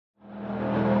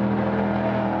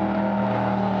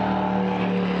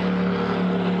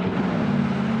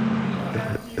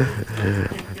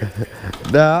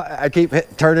No, I keep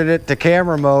turning it to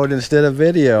camera mode instead of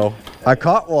video. I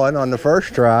caught one on the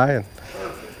first try. And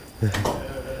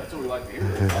That's what we like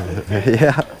to hear.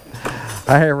 yeah.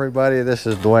 Hi everybody, this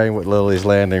is Dwayne with Lilley's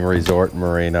Landing Resort and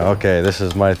Marina. Okay, this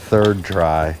is my third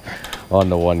try on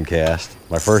the one cast.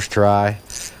 My first try,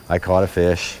 I caught a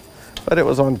fish, but it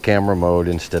was on camera mode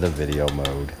instead of video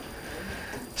mode.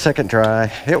 Second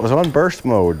try, it was on burst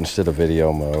mode instead of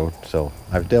video mode. So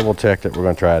I've double checked it, we're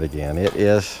gonna try it again. It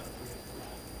is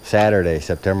Saturday,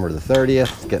 September the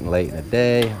 30th. It's getting late in the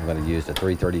day. I'm gonna use the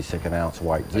 3/32 ounce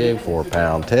white jig,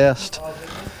 4-pound test.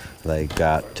 They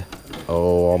got,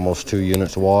 almost 2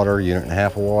 units of water, unit and a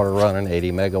half of water running,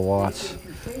 80 megawatts.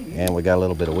 And we got a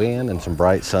little bit of wind and some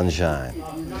bright sunshine.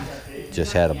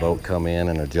 Just had a boat come in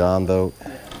a John boat,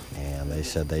 and they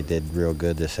said they did real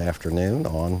good this afternoon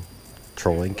on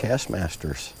trolling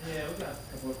Castmasters. Yeah, we got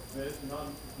a couple of fish,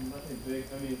 nothing big.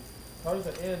 I mean, towards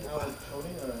the end, I was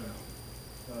trolling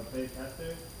a bait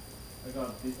caster. I got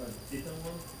a decent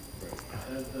one.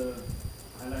 That's the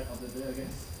highlight of the day, I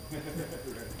guess.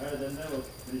 Other than that, was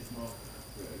pretty small.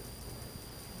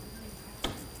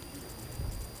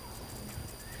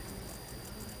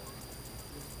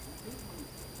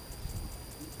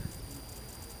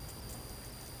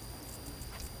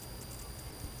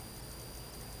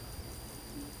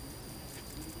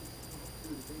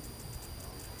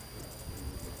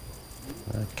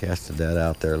 I casted that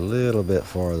out there a little bit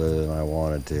farther than I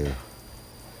wanted to.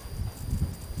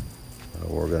 But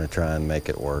we're going to try and make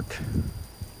it work.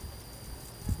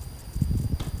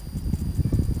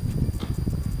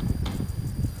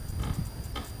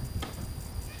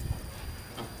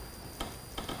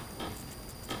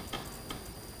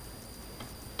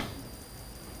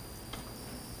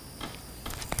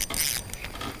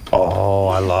 Oh,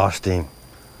 I lost him.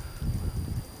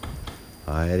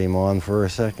 I had him on for a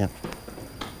second.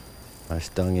 I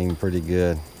stung him pretty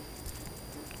good.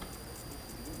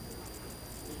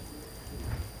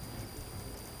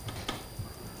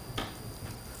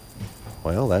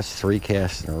 Well, that's 3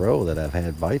 casts in a row that I've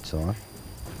had bites on.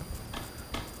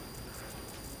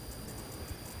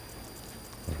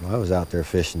 If I was out there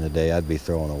fishing today, I'd be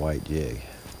throwing a white jig.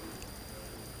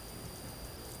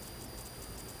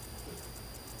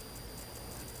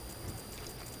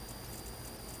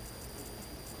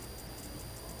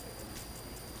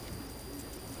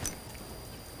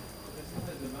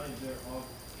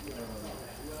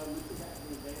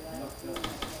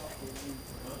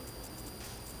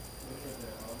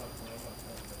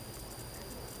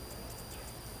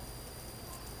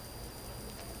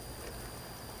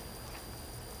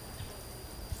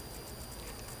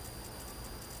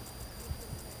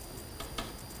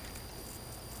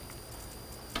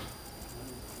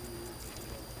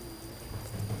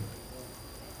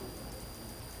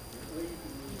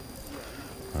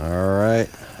 All right,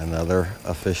 another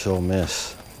official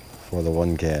miss for the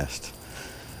one cast.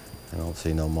 I don't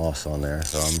see no moss on there,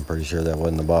 so I'm pretty sure that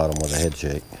wasn't the bottom with a head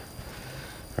shake.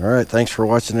 All right, thanks for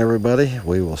watching, everybody.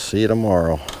 We will see you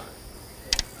tomorrow.